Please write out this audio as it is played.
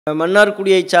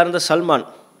மன்னார்குடியைச் சார்ந்த சல்மான்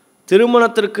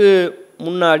திருமணத்திற்கு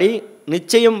முன்னாடி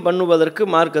நிச்சயம் பண்ணுவதற்கு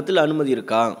மார்க்கத்தில் அனுமதி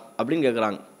இருக்கா அப்படின்னு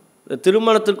கேட்குறாங்க.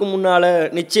 திருமணத்திற்கு முன்னால்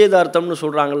நிச்சயதார்த்தம்னு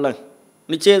சொல்கிறாங்கல்ல,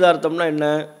 நிச்சயதார்த்தம்னா என்ன?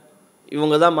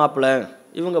 இவங்க தான் மாப்பிள்ளை,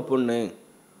 இவங்க பொண்ணு,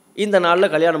 இந்த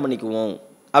நாளில் கல்யாணம் பண்ணிக்குவோம்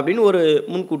அப்படின்னு ஒரு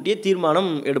முன்கூட்டியே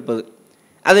தீர்மானம் எடுப்பது.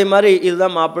 அதே மாதிரி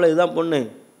இதுதான் மாப்பிள்ளை, இதுதான் பொண்ணு,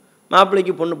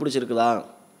 மாப்பிள்ளைக்கு பொண்ணு பிடிச்சிருக்குதா,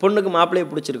 பொண்ணுக்கு மாப்பிள்ளையை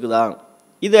பிடிச்சிருக்குதா,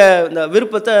 இதை இந்த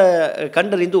விருப்பத்தை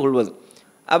கண்டறிந்து கொள்வது.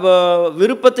 அப்போ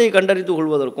விருப்பத்தை கண்டறிந்து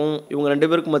கொள்வதற்கும் இவங்க ரெண்டு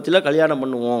பேருக்கு மத்தியில் கல்யாணம்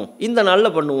பண்ணுவோம், இந்த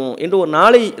நாளில் பண்ணுவோம் என்று ஒரு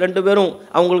நாளை ரெண்டு பேரும்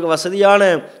அவங்களுக்கு வசதியான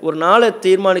ஒரு நாளை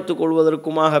தீர்மானித்து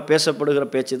கொள்வதற்குமாக பேசப்படுகிற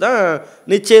பேச்சு தான்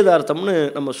நிச்சயதார்த்தம்னு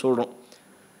நம்ம சொல்கிறோம்.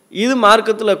 இது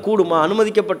மார்க்கத்தில் கூடுமா,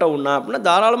 அனுமதிக்கப்பட்ட ஒன்றா அப்படின்னா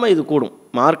தாராளமாக இது கூடும்.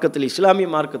 மார்க்கத்தில், இஸ்லாமிய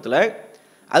மார்க்கத்தில்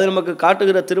அது நமக்கு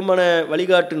காட்டுகிற திருமண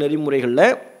வழிகாட்டு நெறிமுறைகளில்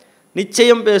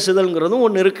நிச்சயம் பேசுதல்ங்கிறதும்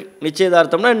ஒன்று இருக்குது.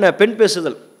 நிச்சயதார்த்தம்னா என்ன? பெண்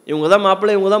பேசுதல், இவங்க தான்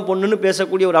மாப்பிள்ளை, இவங்க தான் பொண்ணுன்னு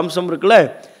பேசக்கூடிய ஒரு அம்சம் இருக்குல்ல,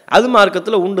 அது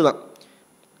மார்க்கத்தில் உண்டு தான்.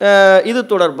 இது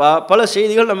தொடர்பாக பல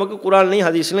செய்திகள் நமக்கு குர்ஆன்லையும்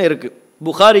ஹதீஸ்லையும் இருக்குது.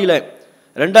 புகாரியில்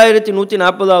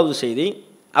 2140வது செய்தி,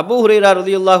 அபூ ஹுரைரா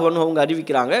ரலியல்லாஹு அன்ஹு அவங்க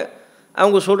அறிவிக்கிறாங்க.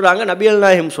 அவங்க சொல்கிறாங்க, நபிகள்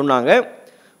நாயகம் சொன்னாங்க,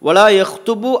 வலா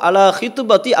யஹ்துபு அலா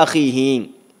ஹித்பதி அஹீஹி,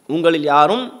 உங்களில்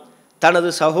யாரும் தனது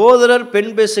சகோதரர்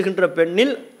பெண் பேசுகின்ற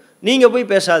பெண்ணில் நீங்கள்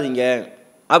போய் பேசாதீங்க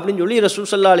அப்படின்னு சொல்லி ரசூல்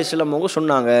ஸல்லல்லாஹு அலைஹி வஸல்லம் அவங்க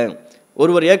சொன்னாங்க.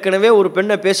 ஒருவர் ஏற்கனவே ஒரு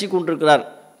பெண்ணை பேசி கொண்டிருக்கிறார்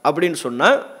அப்படின்னு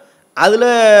சொன்னால் அதில்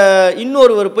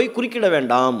இன்னொருவர் போய் குறுக்கிட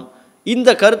வேண்டாம், இந்த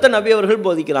கருத்தை நபி அவர்கள்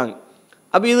போதிக்கிறாங்க.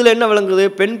 அப்போ இதில் என்ன விளங்குது?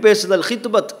 பெண் பேசுதல்,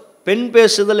 ஹித்பத், பெண்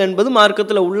பேசுதல் என்பது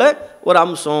மார்க்கத்தில் உள்ள ஒரு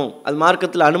அம்சம், அது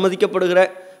மார்க்கத்தில் அனுமதிக்கப்படுகிற,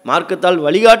 மார்க்கத்தால்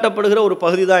வழிகாட்டப்படுகிற ஒரு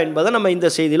பகுதி தான் என்பதை நம்ம இந்த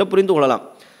செய்தியில் புரிந்து கொள்ளலாம்.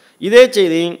 இதே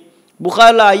செய்தி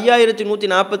புகாரில்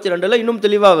 5142 இன்னும்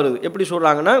தெளிவாக வருது. எப்படி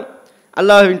சொல்கிறாங்கன்னா,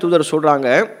 அல்லாஹ்வின் தூதர் சொல்கிறாங்க,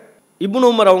 இப்னு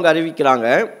உமர் அவங்க அறிவிக்கிறாங்க,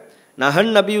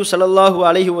 நஹன் நபியு ஸல்லல்லாஹு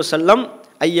அலைஹி வஸல்லம்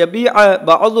ஐயபி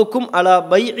பஅதுக்கும் அலா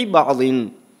பைஇ பஅதின்,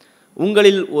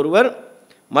 உங்களில் ஒருவர்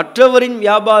மற்றவரின்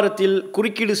வியாபாரத்தில்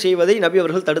குறுக்கீடு செய்வதை நபி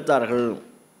அவர்கள் தடுத்தார்கள்.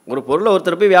 ஒரு பொருளை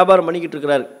ஒருத்தர் போய் வியாபாரம் பண்ணிக்கிட்டு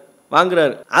இருக்கிறார்,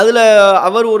 வாங்குறார், அதில்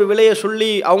அவர் ஒரு விலையை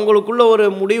சொல்லி அவங்களுக்குள்ள ஒரு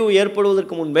முடிவு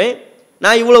ஏற்படுவதற்கு முன்பே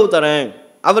நான் இவ்வளவு தரேன்,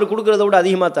 அவர் கொடுக்குறத விட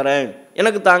அதிகமாக தரேன்,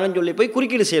 எனக்கு தாங்கன்னு சொல்லி போய்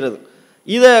குறுக்கீடு செய்கிறது,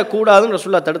 இதை கூடாதுன்னு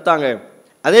ரசூலுல்லாஹ் தடுத்தாங்க.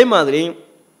 அதே மாதிரி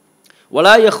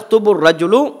வலா யஹ்துபு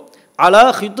ரஜுலு அலா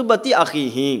ஹித்பதி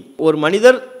அஹீஹி, ஒரு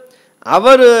மனிதர்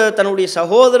அவர் தன்னுடைய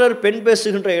சகோதரர் பெண்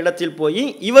பேசுகின்ற இடத்தில் போய்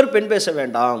இவர் பெண் பேச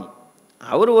வேண்டாம்.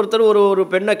 அவர் ஒருத்தர் ஒரு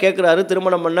பெண்ணை கேட்குறாரு,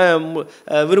 திருமணம் பண்ண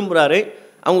விரும்புகிறாரு,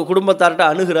 அவங்க குடும்பத்தார்கிட்ட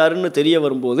அணுகிறாருன்னு தெரிய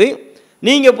வரும்போது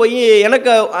நீங்கள் போய்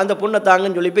எனக்கு அந்த பொண்ணை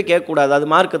தாங்கன்னு சொல்லி போய் கேட்கக்கூடாது, அது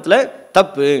மார்க்கத்தில்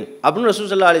தப்பு அப்படின்னு ரசூல்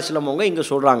ஸல்லல்லாஹு அலைஹி வஸல்லம் அவங்க இங்கே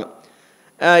சொல்கிறாங்க.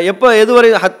 எப்போ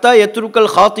எதுவரை ஹத்தா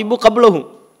எத்ருக்கல் ஹாத்திபு கப்லஹு,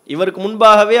 இவருக்கு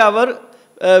முன்பாகவே அவர்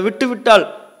விட்டு விட்டால்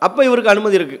அப்போ இவருக்கு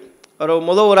அனுமதி இருக்குது.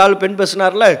 அவர் ஒரு ஆள் பெண்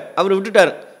பேசினார்ல, அவர்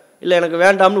விட்டுட்டார், இல்லை எனக்கு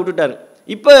வேண்டாம்னு விட்டுட்டார்,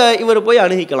 இப்போ இவர் போய்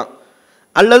அணுகிக்கலாம்.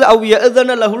 அல்லது அவ்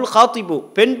யஅதன லஹுல் ஹாத்திபு,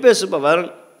 பெண் பேசுபவர்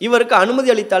இவருக்கு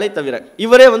அனுமதி அளித்தாலே தவிர,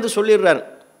 இவரே வந்து சொல்லிடுறார்,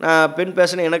 நான் பெண்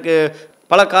பேசினேன், எனக்கு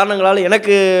பல காரணங்களால்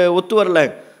எனக்கு ஒத்து வரல,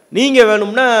 நீங்கள்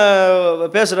வேணும்னா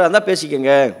பேசுகிறா இருந்தால்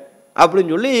பேசிக்கங்க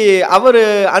அப்படின்னு சொல்லி அவர்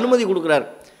அனுமதி கொடுக்குறார்.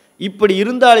 இப்படி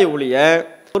இருந்தாலே ஒழிய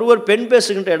ஒருவர் பெண்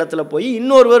பேசுகின்ற இடத்துல போய்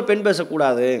இன்னொருவர் பெண்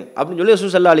பேசக்கூடாது அப்படின்னு சொல்லி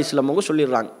ரசூல் ஸல்லல்லாஹு அலைஹி வஸல்லம் அவங்க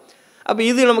சொல்லிடுறாங்க. அப்போ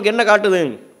இது நமக்கு என்ன காட்டுது?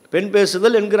 பெண்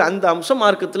பேசுதல் என்கிற அந்த அம்சம்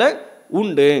மார்க்கத்தில்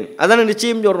உண்டு, அதான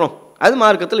நிச்சயம் சொல்கிறோம், அது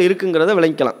மார்க்கத்தில் இருக்குங்கிறத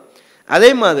விளங்கிக்கலாம்.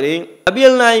 அதே மாதிரி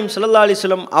நபிகள் நாயகம் ஸல்லல்லாஹு அலைஹி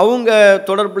வஸல்லம் அவங்க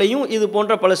தொடர்புலையும் இது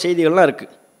போன்ற பல செய்திகள்லாம்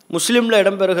இருக்குது. முஸ்லீமில்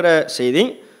இடம்பெறுகிற செய்தி,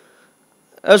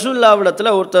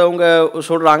 ரசூலுல்லாஹ்விடத்தில் ஒருத்தவங்க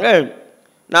சொல்கிறாங்க,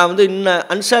 நான் வந்து இன்னும்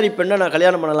அன்சாரி பெண்ணை நான்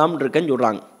கல்யாணம் பண்ணலாம்னு இருக்கேன்னு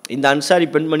சொல்கிறாங்க, இந்த அன்சாரி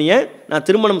பெண்மணியை நான்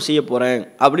திருமணம் செய்ய போகிறேன்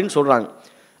அப்படின்னு சொல்கிறாங்க.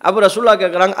 அப்போ ரசூலுல்லாஹ்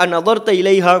கேட்குறாங்க, நதர்த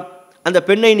இலைஹா, அந்த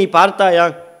பெண்ணை நீ பார்த்தாயா,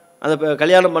 அந்த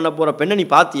கல்யாணம் பண்ண போகிற பெண்ணை நீ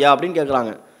பார்த்தியா அப்படின்னு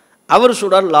கேட்குறாங்க. அவர்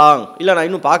சொல்கிறார், லா, இல்லை நான்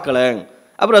இன்னும் பார்க்கல.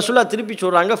 அப்புறம் ரசூலுல்லாஹ் திருப்பி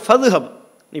சொல்கிறாங்க, ஃபதுஹப்,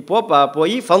 நீ போப்பா,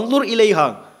 போய் ஃபந்துர் இலைஹா,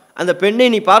 அந்த பெண்ணை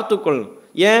நீ பார்த்துக்கொள்.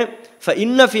 ஏன்?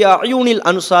 இன்ன ஃபி அயூனில்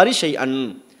அன்சாரி ஷைஅன்,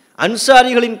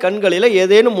 அன்சாரிகளின் கண்களில்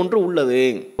ஏதேனும் ஒன்று உள்ளது,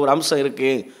 ஒரு அம்சம்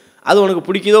இருக்குது, அது உனக்கு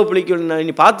பிடிக்குதோ பிடிக்கல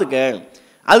நீ பார்த்துக்க,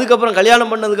 அதுக்கப்புறம்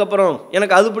கல்யாணம் பண்ணதுக்கப்புறம்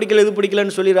எனக்கு அது பிடிக்கல இது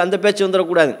பிடிக்கலன்னு சொல்லி அந்த பேச்சு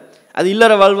வந்துடக்கூடாது, அது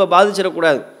இல்லற வாழ்வை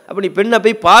பாதிச்சிடக்கூடாது. அப்போ நீ பெண்ணை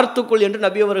போய் பார்த்துக்கொள் என்று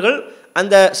நபி அவர்கள்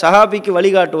அந்த சஹாபிக்கு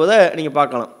வழிகாட்டுவதை நீங்கள்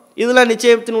பார்க்கலாம். இதெல்லாம்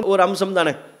நிச்சயத்தின் ஒரு அம்சம்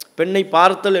தானே, பெண்ணை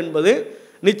பார்த்தல் என்பது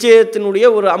நிச்சயத்தினுடைய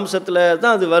ஒரு அம்சத்தில்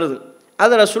தான் அது வருது.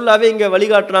 அதை ரசூலுல்லாஹ்வே இங்கே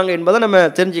வழிகாட்டுறாங்க என்பதை நம்ம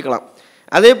தெரிஞ்சுக்கலாம்.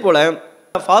 அதே போல்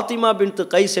ஃபாத்திமா பின்த்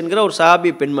கைஸ் என்கிற ஒரு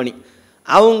சஹாபி பெண்மணி,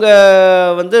 அவங்க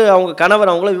வந்து அவங்க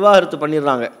கணவர் அவங்கள விவாகரத்து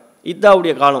பண்ணிடுறாங்க.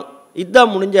 இத்தாவுடைய காலம், இத்தா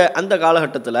முடிஞ்ச அந்த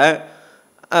காலகட்டத்தில்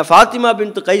ஃபாத்திமா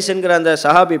பின்த் கைஸ் என்கிற அந்த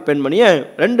சஹாபி பெண்மணியை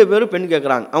ரெண்டு பேரும் பெண்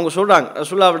கேட்குறாங்க. அவங்க சொல்கிறாங்க,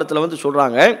 ரசூலுல்லாஹ்விடத்தில் வந்து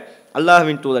சொல்கிறாங்க,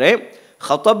 அல்லாஹ்வின் தூதரே,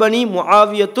 ஹதபனி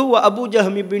முஆவியத்து வ அபூ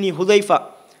ஜஹம் இப்னி ஹுதைஃபா,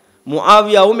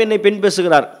 முஆவியாவும் என்னை பெண்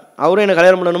பேசுகிறார், அவரும் என்னை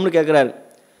கல்யாணம் பண்ணணும்னு கேட்குறாரு.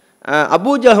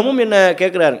 அபூ ஜஹமும் என்ன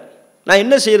கேட்குறாரு, நான்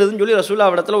என்ன செய்கிறதுன்னு சொல்லி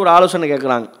ரசூலுல்லாஹ் இடத்துல ஒரு ஆலோசனை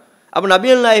கேட்குறாங்க. அப்போ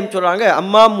நபிகள் நாயகம் சொல்கிறாங்க,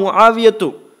 அம்மா முஆவியத்து,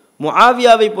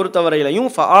 முஆவியாவை பொறுத்தவரையிலையும்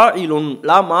ஃபஆஇலுன்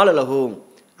லா மால லஹு,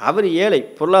 அவர் ஏழை,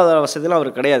 பொருளாதார வசதியெல்லாம்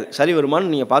அவர் கிடையாது, சரி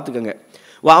வருமானு நீங்கள் பார்த்துக்கோங்க.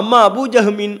 அம்மா அபூ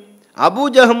ஜஹமின், அபூ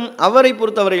ஜஹம் அவரை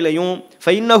பொறுத்தவரையிலையும்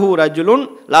ஃபைன்னஹு ரஜுலுன்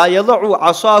லா யதஉ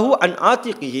அஸாஹு அன்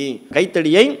ஆத்திகிஹி,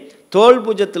 கைத்தடியை தோல்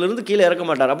பூஜத்திலிருந்து கீழே இறக்க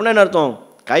மாட்டார். அப்படின்னா என்ன அர்த்தம்,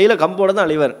 கையில் கம்போட தான்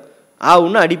அழிவார்,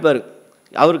 ஒன்று அடிப்பார்,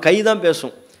 அவர் கை தான்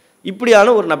பேசும்.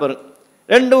 இப்படியான ஒரு நபர்.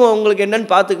 ரெண்டும் உங்களுக்கு என்னன்னு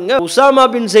பார்த்துக்குங்க. உசாமா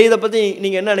பின் ஸெய்தை பற்றி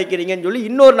நீங்கள் என்ன நினைக்கிறீங்கன்னு சொல்லி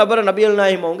இன்னொரு நபரை நபிகள்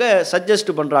நாயகம் அவங்க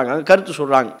சஜஸ்ட் பண்ணுறாங்க, கருத்து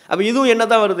சொல்கிறாங்க. அப்போ இதுவும் என்ன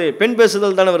தான் வருது, பெண்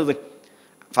பேசுதல் தானே வருது.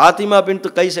 ஃபாத்திமா பின்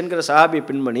கைஸ் என்கிற சஹாபி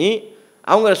பெண்மணி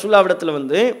அவங்க ரசூலுல்லாஹ்விடத்தில்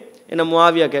வந்து என்ன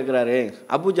முஆவியா கேட்குறாரு,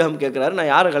 அபூ ஜஹம் கேட்குறாரு, நான்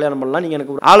யாரை கல்யாணம் பண்ணலாம், நீங்கள்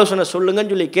எனக்கு ஒரு ஆலோசனை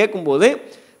சொல்லுங்கன்னு சொல்லி கேட்கும்போது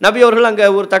நபி அவர்கள் அங்கே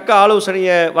ஒரு தக்க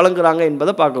ஆலோசனையை வழங்குறாங்க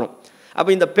என்பதை பார்க்குறோம்.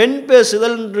 அப்போ இந்த பெண்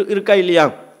பேசுதல் இருக்கா இல்லையா,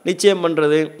 நிச்சயம்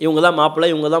பண்ணுறது, இவங்க தான் மாப்பிள்ளை,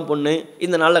 இவங்க தான் பொண்ணு,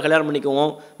 இந்த நாளில் கல்யாணம்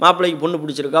பண்ணிக்குவோம், மாப்பிள்ளைக்கு பொண்ணு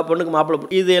பிடிச்சிருக்கா, பொண்ணுக்கு மாப்பிள்ளை,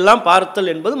 இதெல்லாம்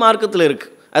பார்த்தல் என்பது மார்க்கத்தில்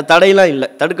இருக்குது. அது தடையெல்லாம் இல்லை,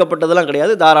 தடுக்கப்பட்டதெல்லாம்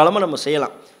கிடையாது, தாராளமாக நம்ம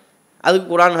செய்யலாம். அதுக்கு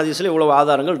குர்ஆன் ஹதீஸில் இவ்வளோ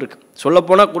ஆதாரங்கள் இருக்குது.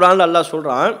 சொல்லப்போனால் குர்ஆனில் அல்லாஹ்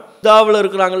சொல்கிறான், இதாவில்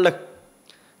இருக்கிறாங்கல்ல,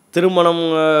 திருமணம்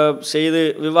செய்து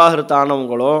விவாகரத்து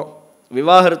ஆனவங்களோ,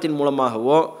 விவாகரத்தின்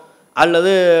மூலமாகவோ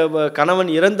அல்லது கணவன்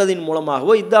இறந்ததின்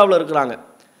மூலமாகவோ இத்தாவில் இருக்கிறாங்க,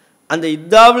 அந்த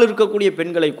இத்தாவில் இருக்கக்கூடிய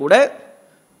பெண்களை கூட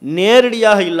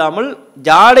நேரடியாக இல்லாமல்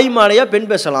ஜாடை மாடையாக பெண்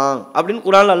பேசலாம் அப்படின்னு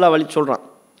குர்ஆனில் அல்லாஹ் வழி சொல்கிறான்.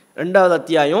 2வது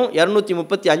அத்தியாயம்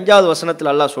 235வது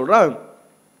வசனத்தில் அல்லாஹ் சொல்கிறான்,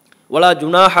 வலா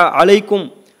ஜுனாஹ அலைக்கும்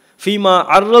ஃபீமா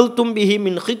அர்ரல்தும் பிஹி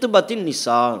மின் ஹித்பத்தின்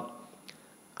நிசா,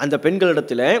 அந்த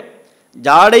பெண்களிடத்தில்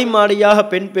ஜாடை மாடையாக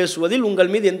பெண் பேசுவதில் உங்கள்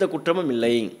மீது எந்த குற்றமும்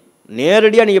இல்லை.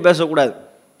 நேரடியாக நீங்கள் பேசக்கூடாது,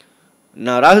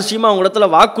 நான் ரகசியமாக அவங்க இடத்துல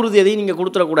வாக்குறுதி எதையும் நீங்கள்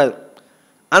கொடுத்துடக்கூடாது.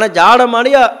 ஆனால் ஜாட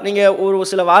மாடையாக நீங்கள் ஒரு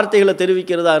சில வார்த்தைகளை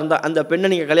தெரிவிக்கிறதா இருந்தால், அந்த பெண்ணை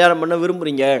நீங்கள் கல்யாணம் பண்ண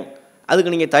விரும்புகிறீங்க,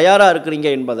 அதுக்கு நீங்கள் தயாராக இருக்கிறீங்க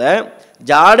என்பதை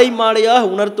ஜாடை மாடையாக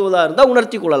உணர்த்துவதாக இருந்தால்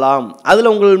உணர்த்தி கொள்ளலாம்,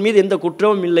 அதில் உங்கள் மீது எந்த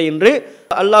குற்றமும் இல்லை என்று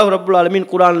அல்லாஹ் ரப்புல் ஆலமீன்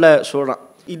குர்ஆனில் சொல்கிறான்.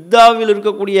 இத்தாவில்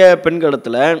இருக்கக்கூடிய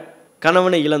பெண்களிடத்தில்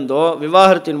கணவனை இழந்தோ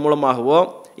விவாகரத்தின் மூலமாகவோ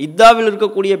இத்தாவில்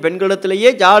இருக்கக்கூடிய பெண்களிடத்திலேயே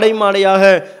ஜாடை மாடையாக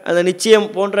அந்த நிச்சயம்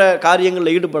போன்ற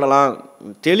காரியங்களில் ஈடுபடலாம்.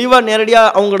 தெளிவாக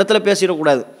நேரடியாக அவங்க இடத்துல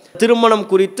பேசிடக்கூடாது. திருமணம்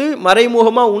குறித்து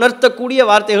மறைமுகமாக உணர்த்தக்கூடிய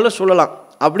வார்த்தைகளை சொல்லலாம்.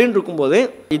 அப்படின்னு இருக்கும்போது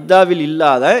இத்தாவில்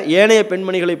இல்லாத ஏனைய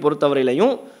பெண்மணிகளை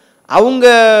பொறுத்தவரையிலையும் அவங்க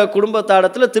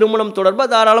குடும்பத்தாடத்தில் திருமணம் தொடர்பாக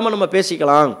தாராளமாக நம்ம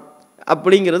பேசிக்கலாம்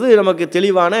அப்படிங்கிறது நமக்கு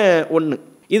தெளிவான ஒன்று.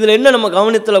 இதில் என்ன நம்ம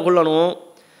கவனத்தில் கொள்ளணும்,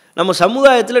 நம்ம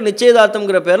சமுதாயத்தில்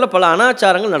நிச்சயதார்த்தங்கிற பேரில் பல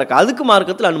அனாச்சாரங்கள் நடக்கும், அதுக்கு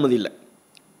மார்க்கத்தில் அனுமதி இல்லை.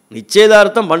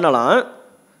 நிச்சயதார்த்தம் பண்ணலாம்,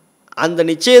 அந்த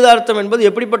நிச்சயதார்த்தம் என்பது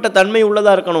எப்படிப்பட்ட தன்மை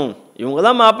உள்ளதாக இருக்கணும், இவங்க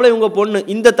தான் மாப்பிள்ளை இவங்க பொண்ணு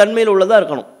இந்த தன்மையில் உள்ளதாக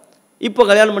இருக்கணும், இப்போ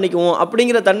கல்யாணம் பண்ணிக்குவோம்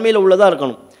அப்படிங்கிற தன்மையில் உள்ளதாக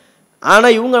இருக்கணும்.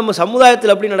 ஆனால் இவங்க நம்ம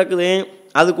சமுதாயத்தில் எப்படி நடக்குது,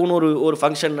 அதுக்கு ஒரு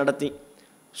ஃபங்க்ஷன் நடத்தி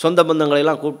சொந்த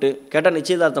பந்தங்களையெல்லாம் கூப்பிட்டு கேட்டால்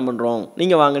நிச்சயதார்த்தம் பண்ணுறோம்,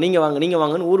 நீங்கள் வாங்க நீங்கள் வாங்க நீங்கள்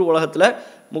வாங்கன்னு ஊர்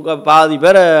உலகத்தில் பாதி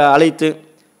பேரை அழைத்து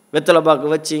வெத்தலை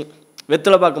பாக்கு வச்சு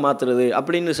வெத்தலை பாக்கு மாற்றுறது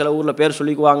அப்படின்னு சில ஊரில் பேர்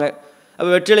சொல்லிக்குவாங்க. அப்போ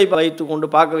வெற்றிலை வைத்துக்கொண்டு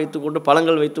பாக்க வைத்துக்கொண்டு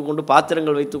பழங்கள் வைத்துக்கொண்டு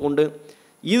பாத்திரங்கள் வைத்துக்கொண்டு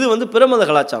இது பிரமத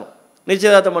கலாச்சாரம்.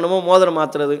 நிச்சயதார்த்தம் பண்ணும்போது மோதிரம்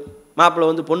மாற்றுறது,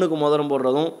 மாப்பிள்ளை பொண்ணுக்கு மோதிரம்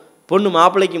போடுறதும் பொண்ணு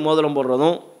மாப்பிள்ளைக்கு மோதிரம்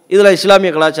போடுறதும் இதில்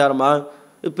இஸ்லாமிய கலாச்சாரமா,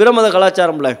 இது பிரமத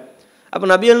கலாச்சாரம்ல. அப்போ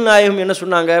நபிகள் நாயகம் என்ன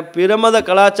சொன்னாங்க, பிரமத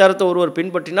கலாச்சாரத்தை ஒருவர்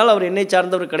பின்பற்றினால் அவர் என்னை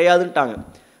சார்ந்தவர் கிடையாதுன்ட்டாங்க.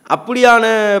 அப்படியான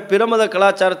பிரமத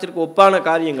கலாச்சாரத்திற்கு ஒப்பான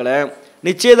காரியங்களை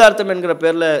நிச்சயதார்த்தம் என்கிற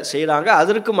பேரில் செய்கிறாங்க,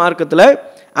 அதற்கு மார்க்கத்தில்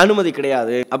அனுமதி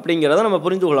கிடையாது அப்படிங்கிறத நம்ம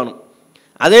புரிந்து கொள்ளணும்.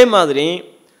 அதே மாதிரி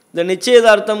இந்த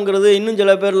நிச்சயதார்த்தங்கிறது இன்னும்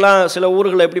சில பேர்லாம் சில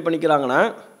ஊர்களில் எப்படி பண்ணிக்கிறாங்கன்னா,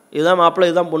 இதுதான் மாப்பிள்ளை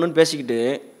இதுதான் பொண்ணுன்னு பேசிக்கிட்டு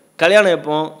கல்யாணம்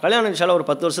எப்போ, கல்யாணம் இன்ஷால்லா ஒரு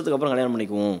 10 வருஷத்துக்கு அப்புறம் கல்யாணம்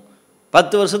பண்ணிக்குவோம்,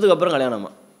 10 வருஷத்துக்கு அப்புறம்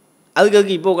கல்யாணமா,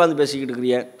 அதுக்கு இப்போ உட்காந்து பேசிக்கிட்டு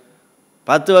இருக்கிறிய,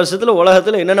 10 வருஷத்தில்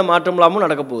உலகத்தில் என்னென்ன மாற்றம்லாமும்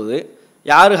நடக்க போகுது,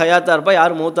 யார் ஹயாத்தாக இருப்பா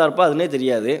யார் மௌத்தாக இருப்பா அதுனே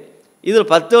தெரியாது.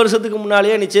 இதில் 10 வருஷத்துக்கு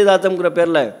முன்னாலேயே நிச்சயதார்த்தம்ங்கிற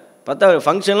பேரில் 10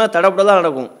 ஃபங்க்ஷன்லாம் தடப்பட தான்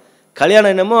நடக்கும்.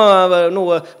 கல்யாணம் என்னமோ இன்னும்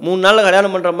 3 நாளில்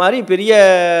கல்யாணம் பண்ணுற மாதிரி பெரிய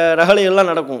ரகலைகள்லாம்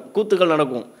நடக்கும், கூத்துக்கள்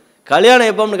நடக்கும். கல்யாணம்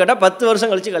எப்போன்னு கேட்டால் 10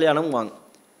 வருஷம் கழித்து கல்யாணம் வாங்க,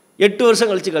 8 வருஷம்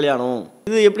கழித்து கல்யாணம்,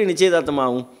 இது எப்படி நிச்சயதார்த்தம்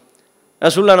ஆகும்?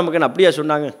 ரசூலுல்லாஹ் நமக்கு என்ன அப்படியா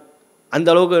சொன்னாங்க? அந்த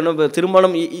அளவுக்கு இன்னும்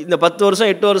திருமணம் இந்த 10 வருஷம்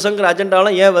 8 வருஷங்கிற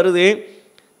அஜெண்டாலாம் ஏன் வருது?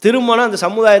 திருமணம் அந்த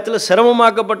சமுதாயத்தில்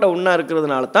சிரமமாக்கப்பட்ட ஒன்றா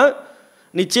இருக்கிறதுனால தான்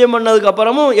நிச்சயம் பண்ணதுக்கு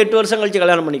அப்புறமும் 8 வருஷம் கழித்து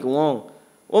கல்யாணம் பண்ணிக்குவோம்,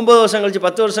 9 வருஷம் கழிச்சு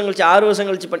 10 வருஷம் கழிச்சு 6 வருஷம்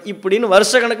கழிச்சு இப்படின்னு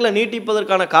வருஷ கணக்கில்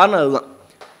நீட்டிப்பதற்கான காரணம் அதுதான்.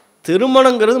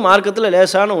 திருமணங்கிறது மார்க்கத்தில்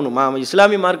லேசான ஒன்று.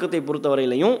 இஸ்லாமிய மார்க்கத்தை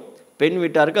பொறுத்தவரையிலையும் பெண்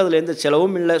வீட்டாருக்கு அதில் எந்த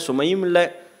செலவும் இல்லை, சுமையும் இல்லை.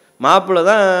 மாப்பிள்ளை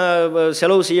தான்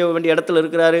செலவு செய்ய வேண்டிய இடத்துல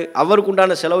இருக்கிறாரு, அவருக்கு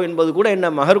உண்டான செலவு என்பது கூட என்ன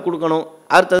மகர் கொடுக்கணும்,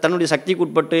 அடுத்த தன்னுடைய சக்திக்கு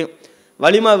உட்பட்டு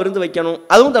வலிமா விருந்து வைக்கணும்,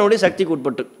 அதுவும் தன்னுடைய சக்திக்கு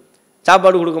உட்பட்டு.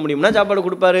 சாப்பாடு கொடுக்க முடியும்னா சாப்பாடு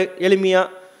கொடுப்பாரு எளிமையாக,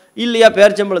 இல்லையா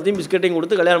பேரிச்சம்பழத்தையும் பிஸ்கட்டையும்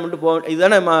கொடுத்து கல்யாணம் பண்ணிட்டு போக.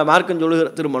 இதுதானே மார்க்கம் சொல்லுகிற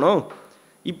திருமணம்.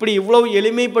 இப்படி இவ்வளவு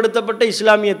எளிமைப்படுத்தப்பட்ட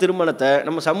இஸ்லாமிய திருமணத்தை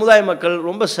நம்ம சமுதாய மக்கள்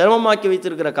ரொம்ப சிரமமாக்கி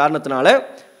வைத்திருக்கிற காரணத்தினால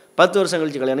 10 வருஷம்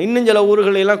கழிச்சு கல்யாணம். இன்னும் சில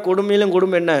ஊர்களிலாம் கொடுமையிலும்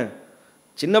கொடுமை என்ன,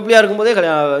 சின்ன பிள்ளையாக இருக்கும்போதே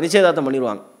நிச்சயதார்த்தம்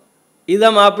பண்ணிடுவாங்க.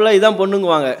 இதான் மாப்பிள்ளை இதான்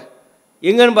பொண்ணுங்குவாங்க.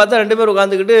 எங்கன்னு பார்த்தா 2 பேர்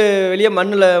உட்காந்துக்கிட்டு வெளியே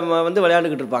மண்ணில் வந்து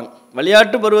விளையாண்டுக்கிட்டு இருப்பாங்க.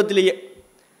 விளையாட்டு பருவத்திலேயே,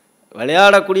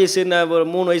 விளையாடக்கூடிய சின்ன ஒரு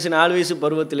 3 வயசு 4 வயசு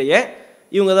பருவத்திலேயே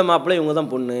இவங்க தான் மாப்பிள்ளை இவங்க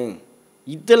தான் பொண்ணு.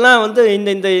 இதெல்லாம் வந்து இந்த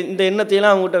இந்த இந்த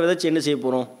எண்ணத்தையெல்லாம் அவங்ககிட்ட விதைச்சி என்ன செய்ய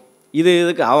போகிறோம்?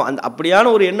 இதுக்கு அந்த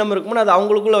அப்படியான ஒரு எண்ணம் இருக்கும்னா அது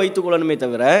அவங்களுக்குள்ளே வைத்துக்கொள்ளணுமே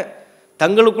தவிர,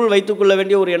 தங்களுக்குள் வைத்துக்கொள்ள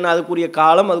வேண்டிய ஒரு எண்ணம், அதுக்குரிய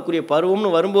காலம் அதுக்குரிய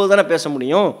பருவம்னு வரும்போது தானே பேச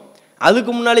முடியும்.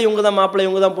 அதுக்கு முன்னாடி இவங்க தான் மாப்பிள்ளை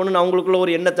இவங்க தான் பொண்ணுன்னு அவங்களுக்குள்ள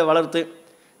ஒரு எண்ணத்தை வளர்த்து,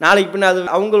 நாளைக்கு பின்ன அது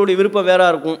அவங்களுடைய விருப்பம் வேற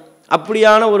இருக்கும்.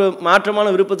 அப்படியான ஒரு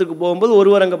மாற்றமான விருப்பத்துக்கு போகும்போது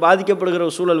ஒருவர் அங்கே பாதிக்கப்படுகிற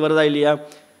ஒரு சூழல் வருதா இல்லையா?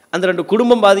 அந்த 2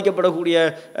 குடும்பம் பாதிக்கப்படக்கூடிய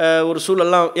ஒரு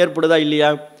சூழல்லாம் ஏற்படுதா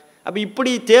இல்லையா? அப்போ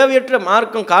இப்படி தேவையற்ற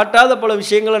மார்க்கம் காட்டாத பல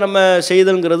விஷயங்களை நம்ம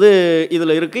செய்தல்ங்கிறது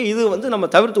இதில் இருக்குது. இது வந்து நம்ம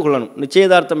தவிர்த்து கொள்ளணும்.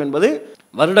 நிச்சயதார்த்தம் என்பது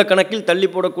வருடக்கணக்கில் தள்ளி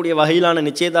போடக்கூடிய வகையிலான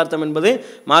நிச்சயதார்த்தம் என்பது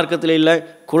மார்க்கத்தில் இல்லை.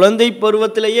 குழந்தை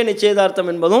பருவத்திலேயே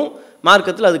நிச்சயதார்த்தம் என்பதும்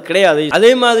மார்க்கத்தில் அது கிடையாது.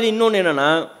 அதே மாதிரி இன்னொன்று என்னென்னா,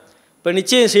 இப்போ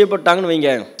நிச்சயம் செய்யப்பட்டாங்கன்னு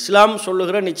வைங்க, இஸ்லாம்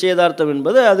சொல்லுகிற நிச்சயதார்த்தம்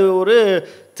என்பது அது ஒரு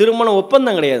திருமண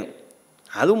ஒப்பந்தம் கிடையாது.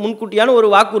 அது முன்கூட்டியான ஒரு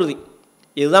வாக்குறுதி.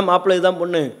 இதுதான் மாப்பிள்ளை இதுதான்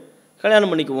பொண்ணு,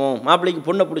 கல்யாணம் பண்ணிக்குவோம், மாப்பிள்ளைக்கு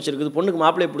பொண்ணை பிடிச்சிருக்குது, பொண்ணுக்கு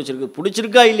மாப்பிள்ளையை பிடிச்சிருக்குது,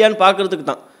 பிடிச்சிருக்கா இல்லையான்னு பார்க்குறதுக்கு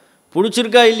தான்.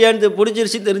 பிடிச்சிருக்கா இல்லையான்னு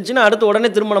பிடிச்சிருச்சு தெரிஞ்சுன்னா அடுத்து உடனே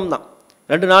திருமணம் தான்.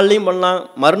 2 நாள்லேயும் பண்ணலாம்,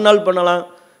 மறுநாள் பண்ணலாம்,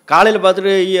 காலையில்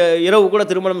பார்த்துட்டு இரவு கூட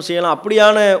திருமணம் செய்யலாம்.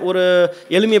 அப்படியான ஒரு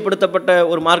எளிமைப்படுத்தப்பட்ட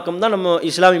ஒரு மார்க்கம் தான் நம்ம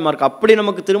இஸ்லாமிய மார்க்கம். அப்படி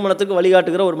நமக்கு திருமணத்துக்கு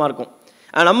வழிகாட்டுகிற ஒரு மார்க்கம்.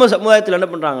 நம்ம சமுதாயத்தில் என்ன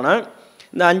பண்ணுறாங்கன்னா,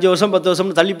 இந்த 5 வருஷம் 10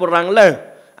 வருஷம்னு தள்ளி போடுறாங்கல்ல,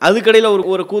 அதுக்கடையில்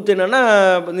ஒரு கூத்து என்னென்னா,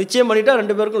 நிச்சயம் பண்ணிவிட்டால்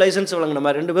 2 பேருக்கும் லைசன்ஸ் வழங்கின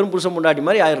மாதிரி 2 பேரும் புருஷன் பொண்டாட்டி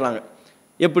மாதிரி ஆயிடுறாங்க.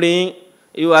 எப்படி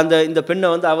இந்த பெண்ணை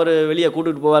வந்து அவர் வெளியே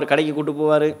கூட்டிகிட்டு போவார், கடைக்கு கூப்பிட்டு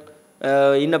போவார்,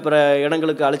 இன்னும் பிற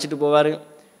இடங்களுக்கு அழைச்சிட்டு போவார்.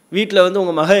 வீட்டில் வந்து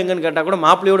உங்கள் மகன் எங்கன்னு கேட்டால் கூட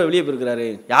மாப்பிள்ளையோட வெளியே போயிருக்கிறாரு.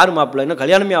 யார் மாப்பிள்ளை? இன்னும்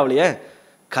கல்யாணமே ஆகலையே.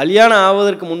 கல்யாணம்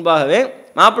ஆவதற்கு முன்பாகவே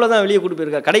மாப்பிள்ளை தான் வெளியே கூட்டு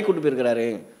போயிருக்காரு, கடைக்கு கூட்டு போயிருக்கிறாரு.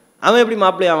 அவன் எப்படி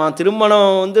மாப்பிள்ளை ஆவான்?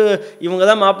 திருமணம் வந்து இவங்க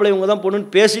தான் மாப்பிள்ளை இவங்க தான் பொண்ணுன்னு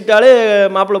பேசிட்டாலே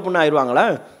மாப்பிள்ளை பொண்ணு ஆயிடுவாங்களா?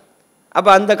 அப்போ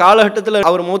அந்த காலகட்டத்தில்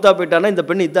அவர் மூத்தா போயிட்டாருன்னா இந்த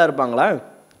பெண் இதாக இருப்பாங்களா?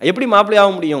 எப்படி மாப்பிள்ளை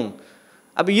ஆக முடியும்?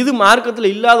 அப்போ இது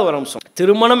மார்க்கத்தில் இல்லாத ஒரு அம்சம்.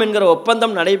 திருமணம் என்கிற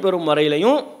ஒப்பந்தம் நடைபெறும்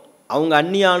வரையிலையும் அவங்க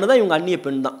அந்நியானு தான், இவங்க அந்நிய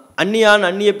பெண் தான்.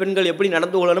 அந்நிய பெண்கள் எப்படி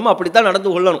நடந்து கொள்ளணுமோ அப்படித்தான் நடந்து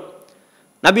கொள்ளணும்.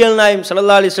 நபிகள் நாயகம்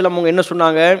ஸல்லல்லாஹு அலைஹி வஸல்லம் அவங்க என்ன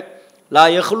சொன்னாங்க? லா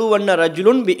யஹ்லுவன்ன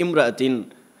ரஜுலுன் பி இம்ரஅத்தின்,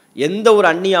 எந்த ஒரு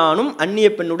அந்நியானும் அந்நிய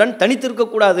பெண்ணுடன்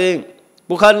தனித்திருக்கக்கூடாது.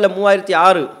 புகாரில்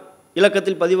 3006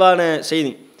 இலக்கத்தில் பதிவான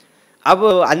செய்தி. அப்போ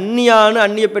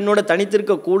அந்நிய பெண்ணோட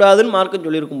தனித்திருக்கக்கூடாதுன்னு மார்க்கம்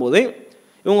சொல்லியிருக்கும் போது,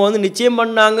 இவங்க வந்து நிச்சயம்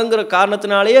பண்ணாங்கங்கிற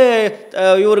காரணத்தினாலேயே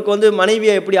இவருக்கு வந்து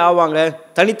மனைவியை எப்படி ஆவாங்க?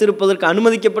 தனித்திருப்பதற்கு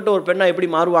அனுமதிக்கப்பட்ட ஒரு பெண்ணாக எப்படி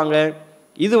மாறுவாங்க?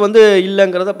 இது வந்து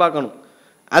இல்லைங்கிறத பார்க்கணும்.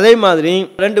 அதே மாதிரி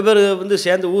 2 பேர் வந்து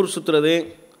சேர்ந்து ஊர் சுற்றுறது,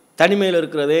 தனிமையில்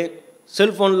இருக்கிறது,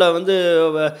 செல்ஃபோனில் வந்து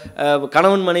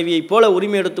கணவன் மனைவியை போல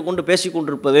உரிமை எடுத்துக்கொண்டு பேசி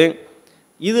கொண்டிருப்பது,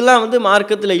 இதெல்லாம் வந்து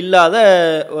மார்க்கத்தில் இல்லாத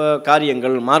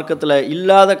காரியங்கள். மார்க்கத்தில்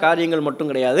இல்லாத காரியங்கள்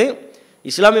மட்டும் கிடையாது,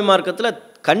 இஸ்லாமிய மார்க்கத்தில்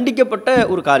கண்டிக்கப்பட்ட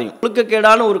ஒரு காரியம்,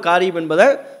 ஒழுக்கக்கேடான ஒரு காரியம் என்பதை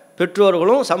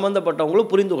பெற்றோர்களும்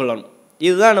சம்பந்தப்பட்டவங்களும் புரிந்து கொள்ளணும்.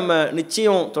 இதுதான் நம்ம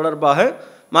நிச்சயம் தொடர்பாக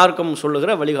மார்க்கம்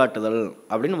சொல்லுகிற வழிகாட்டுதல்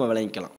அப்படின்னு நம்ம விளங்கிக்கலாம்.